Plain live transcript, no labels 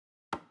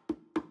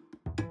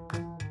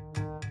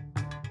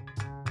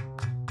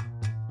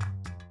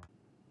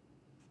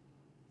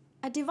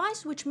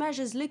device which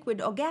measures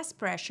liquid or gas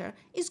pressure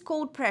is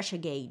called pressure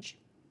gauge.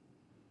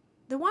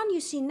 The one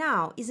you see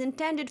now is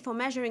intended for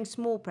measuring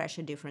small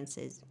pressure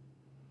differences.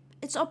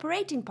 Its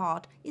operating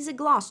part is a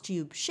glass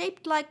tube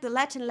shaped like the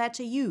Latin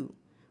letter U,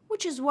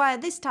 which is why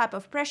this type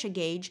of pressure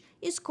gauge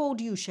is called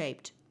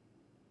U-shaped.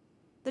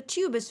 The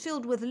tube is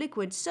filled with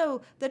liquid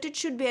so that it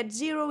should be at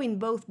zero in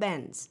both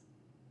bends.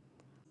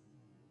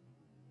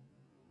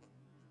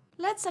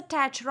 Let's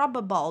attach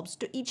rubber bulbs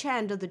to each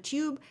end of the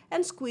tube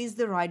and squeeze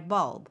the right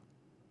bulb.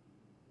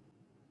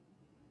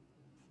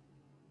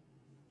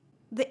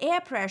 The air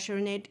pressure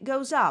in it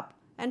goes up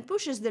and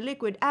pushes the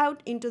liquid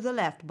out into the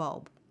left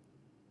bulb.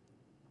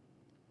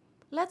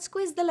 Let's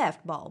squeeze the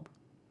left bulb.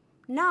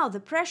 Now the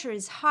pressure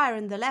is higher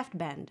in the left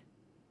band.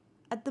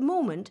 At the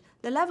moment,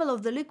 the level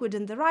of the liquid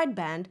in the right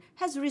band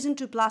has risen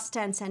to plus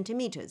 10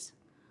 centimeters,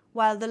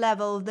 while the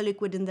level of the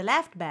liquid in the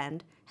left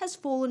band has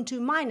fallen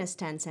to minus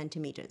 10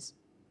 centimeters.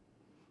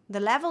 The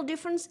level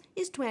difference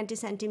is 20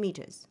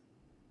 centimeters.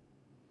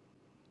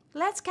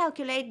 Let's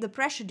calculate the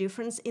pressure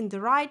difference in the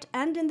right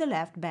and in the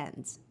left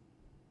bands.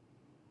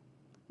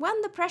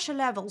 When the pressure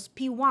levels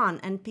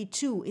P1 and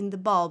P2 in the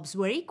bulbs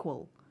were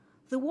equal,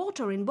 the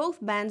water in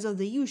both bands of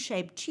the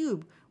U-shaped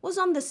tube was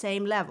on the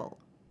same level.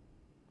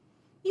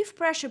 If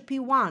pressure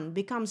P1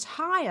 becomes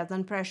higher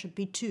than pressure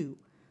P2,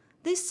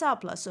 this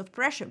surplus of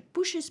pressure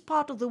pushes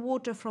part of the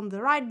water from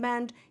the right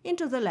band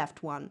into the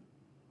left one.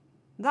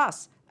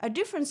 Thus, a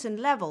difference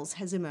in levels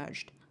has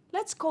emerged.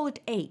 Let's call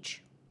it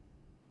H.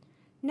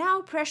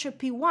 Now pressure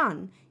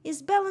P1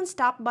 is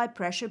balanced up by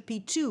pressure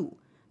P2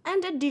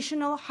 and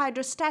additional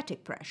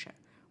hydrostatic pressure,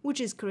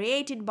 which is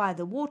created by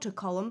the water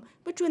column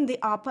between the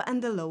upper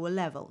and the lower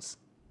levels.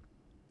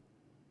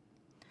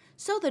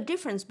 So the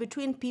difference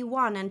between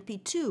P1 and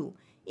P2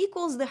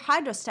 equals the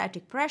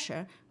hydrostatic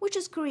pressure, which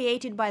is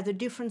created by the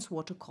difference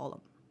water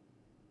column.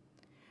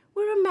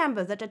 We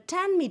remember that a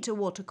 10-meter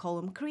water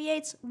column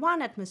creates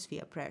 1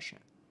 atmosphere pressure.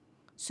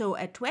 So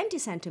a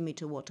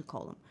 20-centimeter water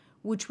column,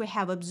 which we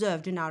have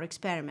observed in our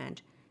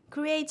experiment,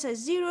 creates a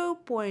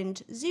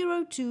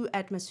 0.02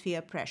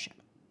 atmosphere pressure.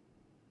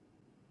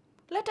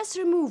 Let us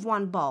remove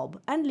one bulb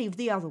and leave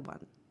the other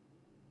one.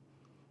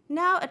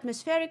 Now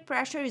atmospheric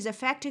pressure is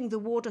affecting the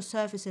water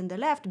surface in the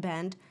left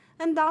band,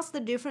 and thus the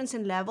difference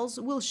in levels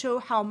will show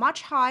how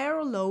much higher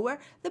or lower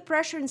the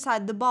pressure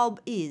inside the bulb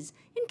is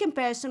in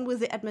comparison with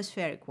the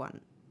atmospheric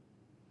one.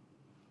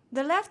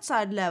 The left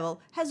side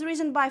level has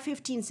risen by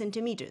 15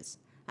 centimeters,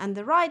 and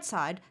the right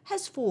side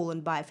has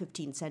fallen by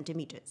 15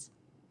 centimeters.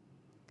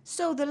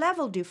 So the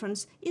level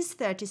difference is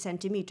 30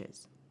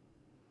 centimeters.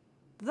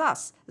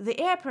 Thus, the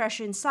air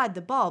pressure inside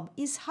the bulb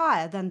is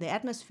higher than the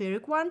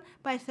atmospheric one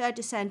by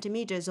 30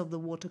 centimeters of the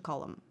water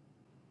column.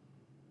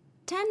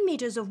 10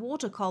 meters of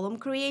water column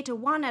create a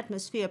 1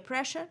 atmosphere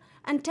pressure,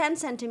 and 10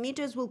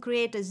 centimeters will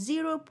create a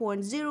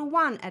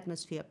 0.01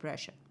 atmosphere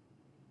pressure.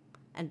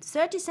 And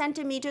 30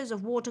 centimeters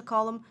of water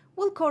column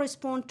will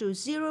correspond to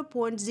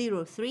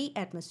 0.03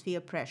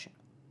 atmosphere pressure.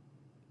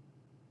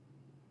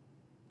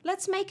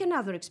 Let's make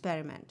another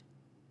experiment.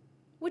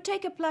 We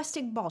take a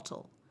plastic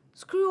bottle,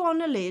 screw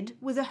on a lid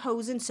with a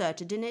hose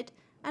inserted in it,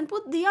 and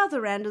put the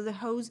other end of the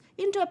hose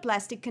into a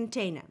plastic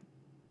container.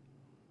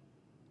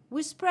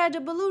 We spread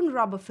a balloon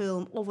rubber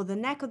film over the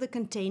neck of the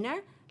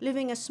container,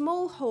 leaving a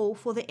small hole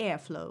for the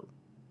airflow.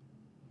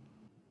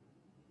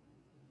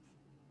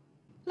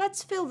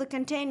 Let's fill the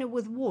container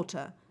with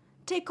water,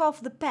 take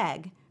off the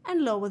peg,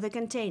 and lower the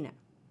container.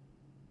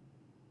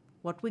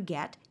 What we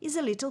get is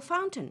a little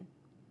fountain.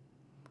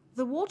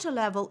 The water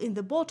level in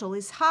the bottle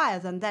is higher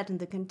than that in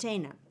the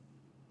container.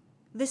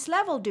 This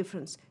level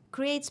difference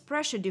creates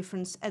pressure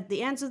difference at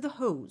the ends of the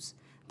hose.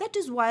 That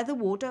is why the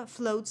water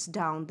floats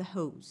down the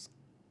hose.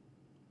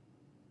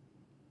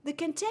 The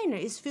container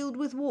is filled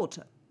with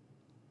water.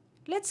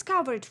 Let's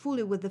cover it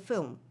fully with the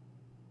film.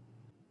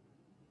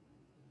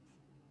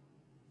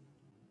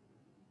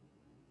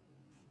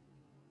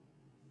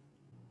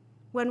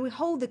 When we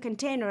hold the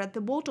container at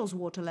the bottle's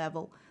water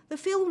level, the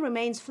film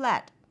remains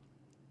flat.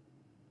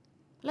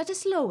 Let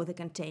us lower the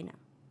container.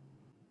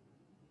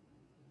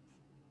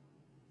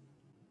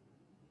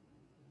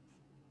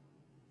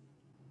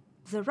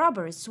 The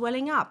rubber is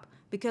swelling up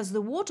because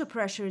the water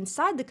pressure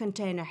inside the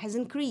container has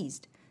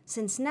increased,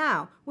 since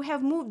now we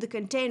have moved the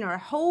container a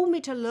whole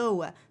meter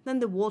lower than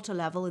the water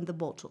level in the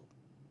bottle.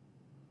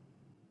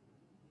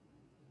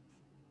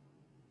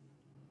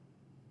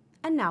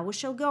 And now we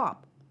shall go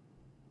up.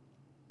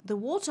 The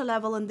water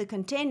level in the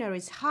container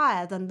is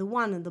higher than the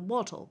one in the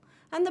bottle,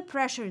 and the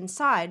pressure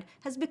inside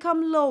has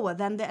become lower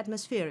than the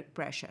atmospheric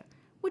pressure,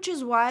 which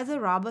is why the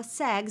rubber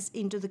sags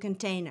into the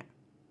container.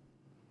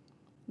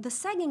 The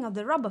sagging of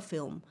the rubber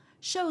film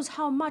shows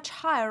how much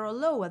higher or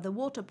lower the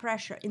water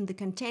pressure in the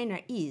container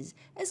is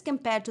as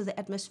compared to the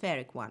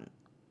atmospheric one.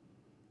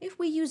 If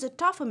we use a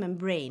tougher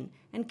membrane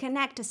and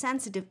connect a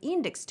sensitive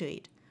index to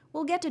it,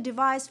 we'll get a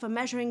device for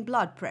measuring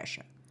blood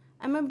pressure,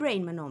 a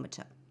membrane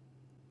manometer.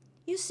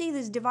 You see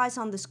this device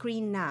on the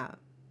screen now.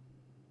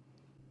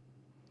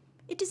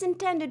 It is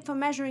intended for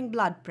measuring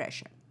blood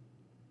pressure.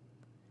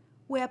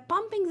 We are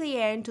pumping the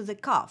air into the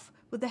cuff,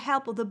 with the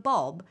help of the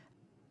bulb,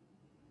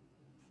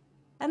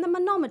 and the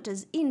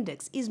manometer's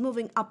index is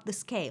moving up the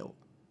scale.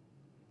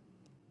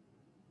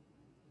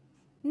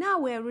 Now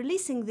we are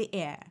releasing the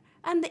air,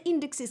 and the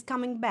index is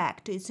coming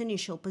back to its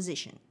initial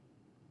position.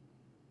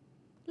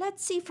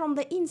 Let's see from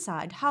the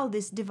inside how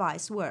this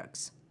device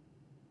works.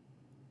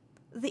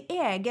 The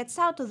air gets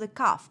out of the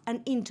cuff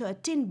and into a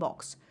tin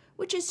box,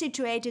 which is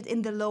situated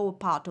in the lower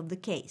part of the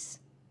case.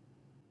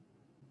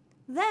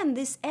 Then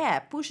this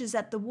air pushes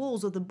at the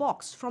walls of the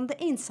box from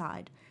the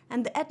inside,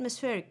 and the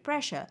atmospheric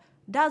pressure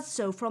does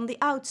so from the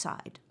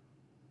outside.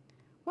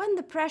 When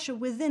the pressure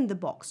within the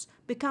box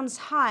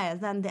becomes higher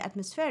than the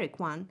atmospheric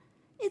one,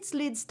 its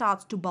lid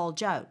starts to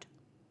bulge out.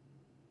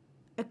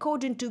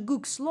 According to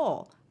Gooke's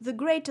law, the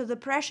greater the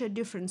pressure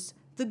difference,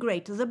 the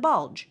greater the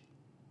bulge.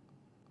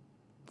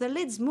 The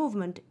lid's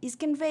movement is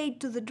conveyed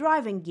to the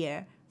driving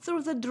gear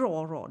through the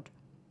draw rod,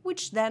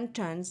 which then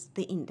turns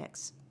the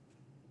index.